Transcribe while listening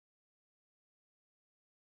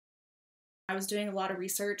I was doing a lot of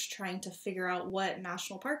research trying to figure out what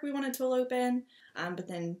national park we wanted to elope in, but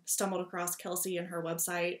then stumbled across Kelsey and her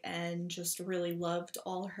website and just really loved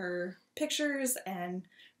all her pictures, and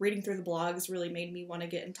reading through the blogs really made me want to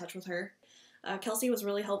get in touch with her. Kelsey was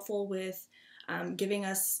really helpful with giving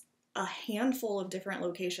us a handful of different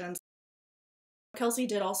locations. Kelsey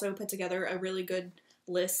did also put together a really good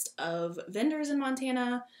list of vendors in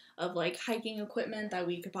Montana, of like hiking equipment that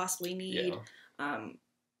we could possibly need.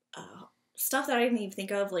 Stuff that I didn't even think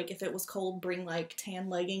of, like if it was cold, bring like tan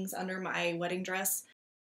leggings under my wedding dress.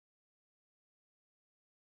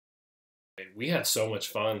 We had so much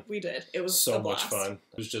fun. We did. It was so much fun.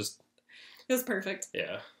 It was perfect.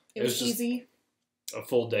 Yeah. It was easy. A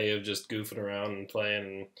full day of just goofing around and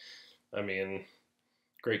playing. I mean,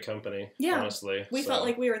 great company, honestly. We felt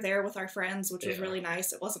like we were there with our friends, which was really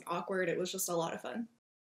nice. It wasn't awkward. It was just a lot of fun.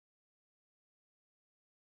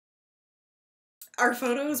 Our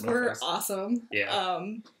photos were awesome. Yeah.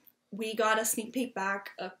 We got a sneak peek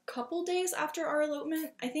back a couple days after our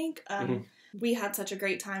elopement, I think. We had such a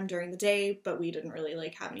great time during the day, but we didn't really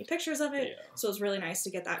like have any pictures of it. So it was really nice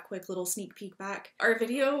to get that quick little sneak peek back. Our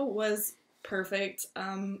video was perfect.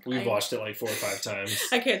 We've watched it like 4 or 5 times.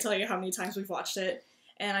 I can't tell you how many times we've watched it.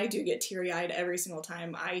 And I do get teary-eyed every single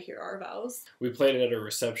time I hear our vows. We played it at a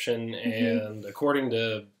reception, and according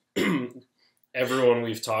to everyone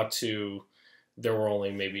we've talked to, there were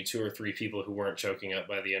only maybe 2 or 3 people who weren't choking up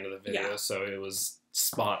by the end of the video, so it was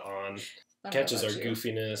spot on. Catches our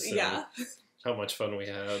goofiness and how much fun we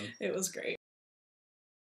had. It was great.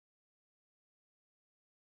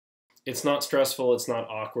 It's not stressful, it's not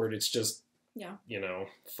awkward, it's just, you know,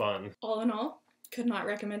 fun. All in all, could not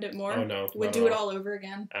recommend it more. Oh no. Would do it all over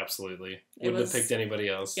again. Absolutely. Wouldn't have picked anybody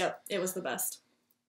else. Yep, it was the best.